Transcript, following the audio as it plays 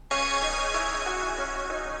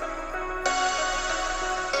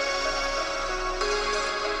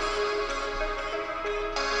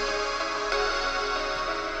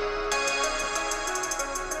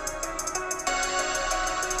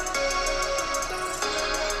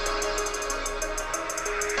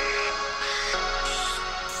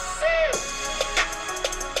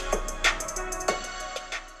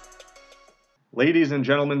Ladies and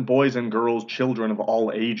gentlemen, boys and girls, children of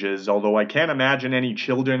all ages, although I can't imagine any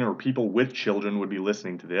children or people with children would be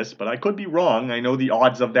listening to this, but I could be wrong. I know the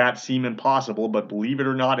odds of that seem impossible, but believe it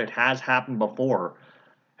or not, it has happened before.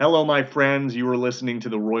 Hello, my friends. You are listening to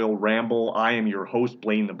the Royal Ramble. I am your host,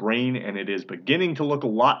 Blaine the Brain, and it is beginning to look a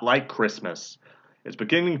lot like Christmas. It's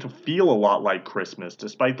beginning to feel a lot like Christmas,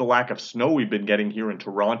 despite the lack of snow we've been getting here in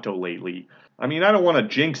Toronto lately. I mean, I don't want to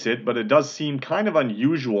jinx it, but it does seem kind of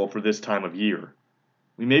unusual for this time of year.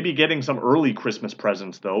 We may be getting some early Christmas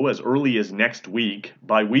presents, though, as early as next week.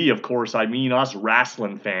 By we, of course, I mean us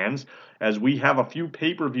wrestling fans, as we have a few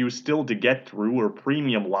pay-per-views still to get through or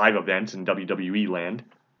premium live events in WWE land.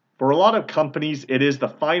 For a lot of companies, it is the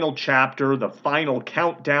final chapter, the final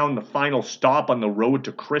countdown, the final stop on the road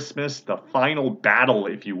to Christmas, the final battle,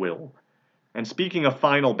 if you will. And speaking of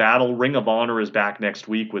final battle, Ring of Honor is back next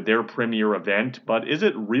week with their premiere event, but is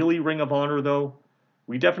it really Ring of Honor, though?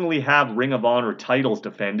 We definitely have Ring of Honor titles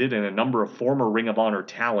defended and a number of former Ring of Honor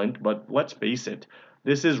talent, but let's face it,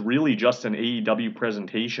 this is really just an AEW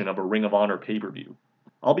presentation of a Ring of Honor pay-per-view.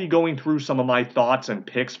 I'll be going through some of my thoughts and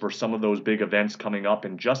picks for some of those big events coming up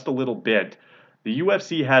in just a little bit. The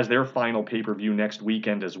UFC has their final pay-per-view next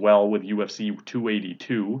weekend as well with UFC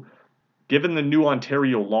 282. Given the new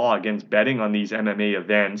Ontario law against betting on these MMA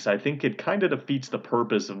events, I think it kind of defeats the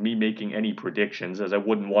purpose of me making any predictions, as I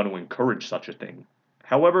wouldn't want to encourage such a thing.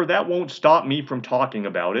 However, that won't stop me from talking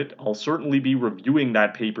about it. I'll certainly be reviewing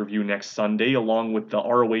that pay-per-view next Sunday along with the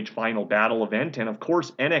ROH Final Battle event and of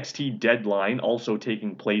course NXT Deadline also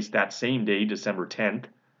taking place that same day, December 10th.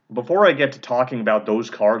 Before I get to talking about those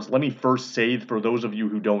cards, let me first say, for those of you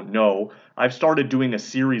who don't know, I've started doing a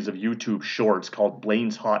series of YouTube shorts called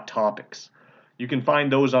Blaine's Hot Topics. You can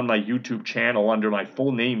find those on my YouTube channel under my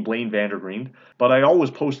full name, Blaine Vandergreen, but I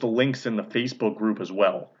always post the links in the Facebook group as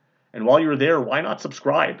well. And while you're there, why not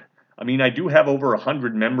subscribe? I mean, I do have over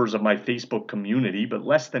 100 members of my Facebook community, but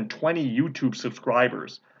less than 20 YouTube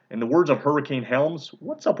subscribers. In the words of Hurricane Helms,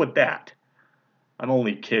 what's up with that? I'm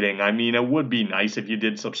only kidding. I mean, it would be nice if you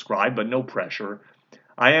did subscribe, but no pressure.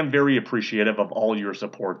 I am very appreciative of all your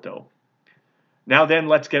support, though. Now then,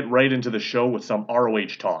 let's get right into the show with some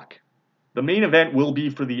ROH talk. The main event will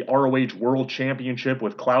be for the ROH World Championship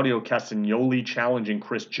with Claudio Castagnoli challenging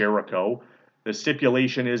Chris Jericho. The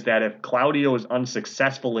stipulation is that if Claudio is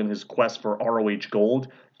unsuccessful in his quest for ROH Gold,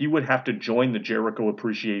 he would have to join the Jericho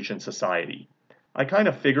Appreciation Society. I kind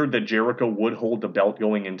of figured that Jericho would hold the belt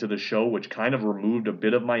going into the show, which kind of removed a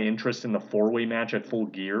bit of my interest in the four-way match at Full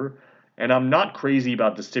Gear. And I'm not crazy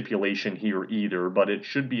about the stipulation here either, but it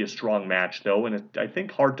should be a strong match though, and I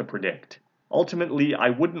think hard to predict. Ultimately, I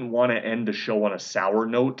wouldn't want to end the show on a sour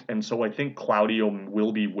note, and so I think Claudio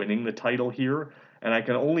will be winning the title here, and I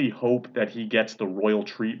can only hope that he gets the royal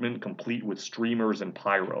treatment complete with streamers and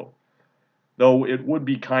pyro. Though it would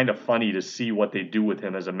be kind of funny to see what they do with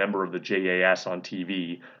him as a member of the JAS on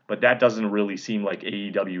TV, but that doesn't really seem like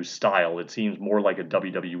AEW's style, it seems more like a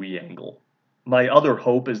WWE angle. My other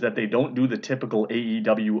hope is that they don't do the typical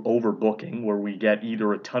AEW overbooking where we get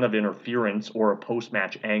either a ton of interference or a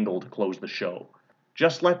post-match angle to close the show.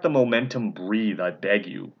 Just let the momentum breathe, I beg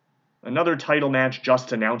you. Another title match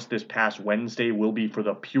just announced this past Wednesday will be for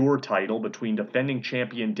the Pure title between defending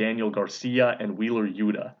champion Daniel Garcia and Wheeler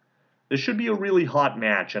Yuta. This should be a really hot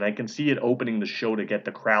match, and I can see it opening the show to get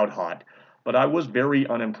the crowd hot, but I was very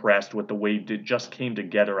unimpressed with the way it just came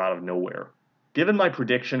together out of nowhere. Given my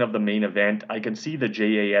prediction of the main event, I can see the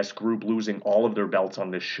JAS group losing all of their belts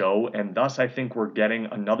on this show, and thus I think we're getting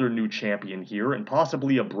another new champion here and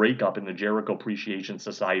possibly a breakup in the Jericho Appreciation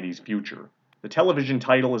Society's future. The television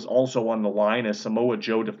title is also on the line as Samoa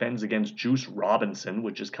Joe defends against Juice Robinson,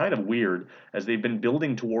 which is kind of weird as they've been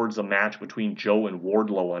building towards a match between Joe and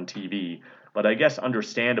Wardlow on TV, but I guess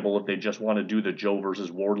understandable if they just want to do the Joe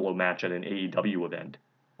versus Wardlow match at an AEW event.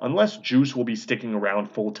 Unless Juice will be sticking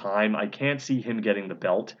around full time, I can't see him getting the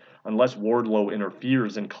belt, unless Wardlow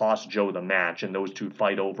interferes and costs Joe the match and those two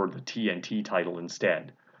fight over the TNT title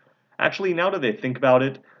instead. Actually, now that I think about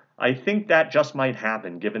it, I think that just might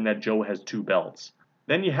happen given that Joe has two belts.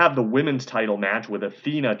 Then you have the women's title match with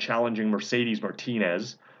Athena challenging Mercedes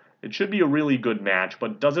Martinez. It should be a really good match,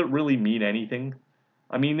 but does it really mean anything?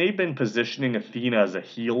 I mean, they've been positioning Athena as a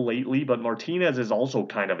heel lately, but Martinez is also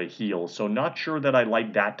kind of a heel, so not sure that I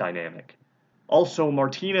like that dynamic. Also,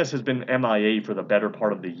 Martinez has been MIA for the better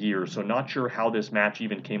part of the year, so not sure how this match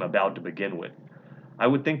even came about to begin with. I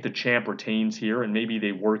would think the champ retains here, and maybe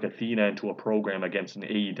they work Athena into a program against an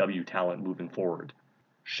AEW talent moving forward.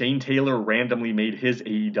 Shane Taylor randomly made his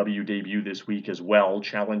AEW debut this week as well,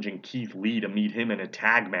 challenging Keith Lee to meet him in a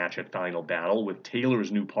tag match at Final Battle with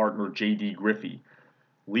Taylor's new partner JD Griffey.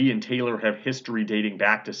 Lee and Taylor have history dating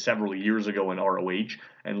back to several years ago in ROH,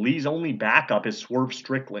 and Lee's only backup is Swerve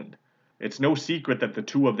Strickland. It's no secret that the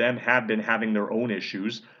two of them have been having their own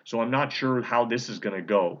issues, so I'm not sure how this is going to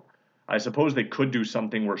go. I suppose they could do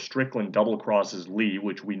something where Strickland double crosses Lee,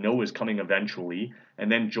 which we know is coming eventually,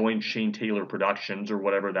 and then join Shane Taylor Productions or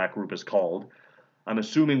whatever that group is called. I'm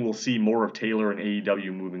assuming we'll see more of Taylor in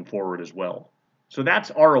AEW moving forward as well. So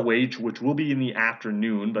that's ROH, which will be in the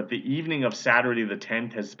afternoon, but the evening of Saturday the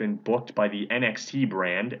 10th has been booked by the NXT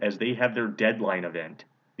brand as they have their deadline event.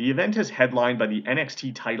 The event is headlined by the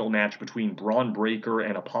NXT title match between Braun Breaker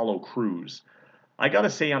and Apollo Crews. I gotta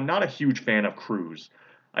say, I'm not a huge fan of Crews.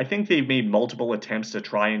 I think they've made multiple attempts to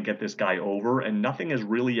try and get this guy over, and nothing has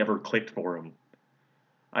really ever clicked for him.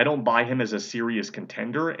 I don't buy him as a serious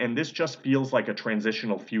contender, and this just feels like a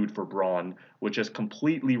transitional feud for Braun, which has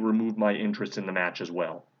completely removed my interest in the match as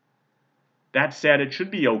well. That said, it should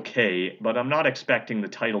be okay, but I'm not expecting the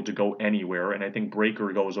title to go anywhere, and I think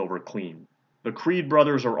Breaker goes over clean. The Creed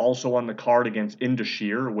brothers are also on the card against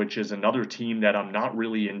Indashir, which is another team that I'm not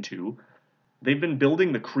really into. They've been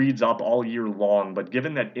building the Creeds up all year long, but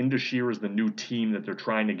given that Indashir is the new team that they're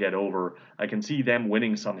trying to get over, I can see them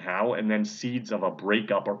winning somehow, and then seeds of a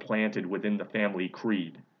breakup are planted within the family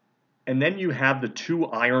Creed. And then you have the two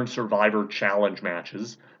Iron Survivor Challenge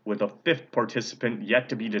matches, with a fifth participant yet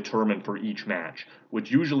to be determined for each match,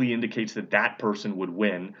 which usually indicates that that person would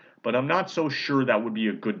win, but I'm not so sure that would be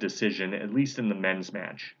a good decision, at least in the men's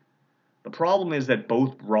match. The problem is that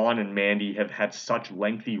both Braun and Mandy have had such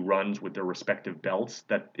lengthy runs with their respective belts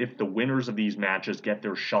that if the winners of these matches get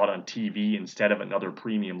their shot on TV instead of another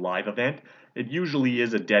premium live event, it usually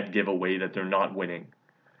is a dead giveaway that they're not winning.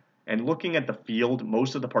 And looking at the field,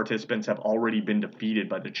 most of the participants have already been defeated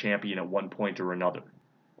by the champion at one point or another.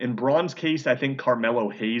 In Braun's case, I think Carmelo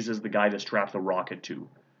Hayes is the guy to strap the rocket to.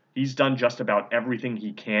 He's done just about everything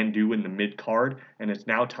he can do in the mid-card, and it's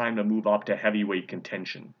now time to move up to heavyweight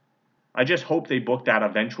contention. I just hope they book that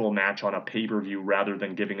eventual match on a pay-per-view rather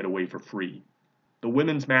than giving it away for free. The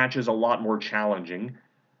women's match is a lot more challenging.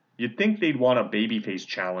 You'd think they'd want a babyface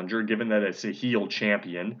challenger given that it's a heel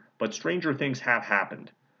champion, but stranger things have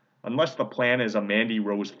happened. Unless the plan is a Mandy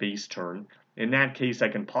Rose face turn, in that case I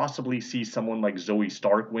can possibly see someone like Zoe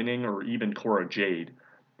Stark winning or even Cora Jade.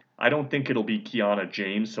 I don't think it'll be Kiana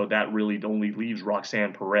James, so that really only leaves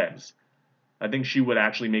Roxanne Perez. I think she would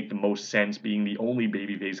actually make the most sense being the only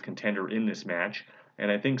babyface contender in this match,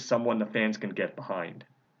 and I think someone the fans can get behind.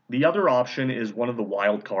 The other option is one of the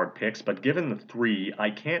wildcard picks, but given the three,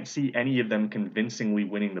 I can't see any of them convincingly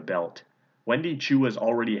winning the belt. Wendy Chu has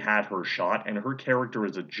already had her shot, and her character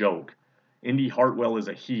is a joke. Indy Hartwell is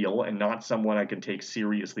a heel, and not someone I can take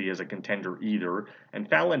seriously as a contender either, and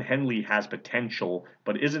Fallon Henley has potential,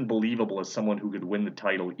 but isn't believable as someone who could win the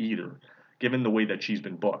title either, given the way that she's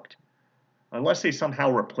been booked. Unless they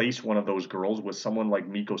somehow replace one of those girls with someone like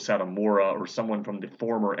Miko Satomura or someone from the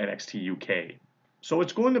former NXT UK. So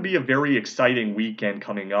it's going to be a very exciting weekend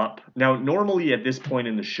coming up. Now, normally at this point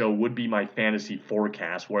in the show would be my fantasy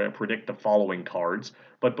forecast where I predict the following cards,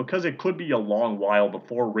 but because it could be a long while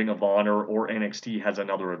before Ring of Honor or NXT has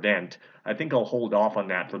another event, I think I'll hold off on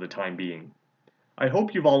that for the time being. I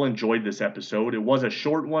hope you've all enjoyed this episode. It was a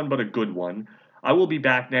short one, but a good one. I will be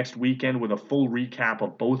back next weekend with a full recap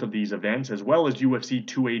of both of these events, as well as UFC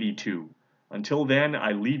 282. Until then,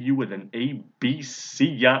 I leave you with an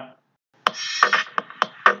ABC.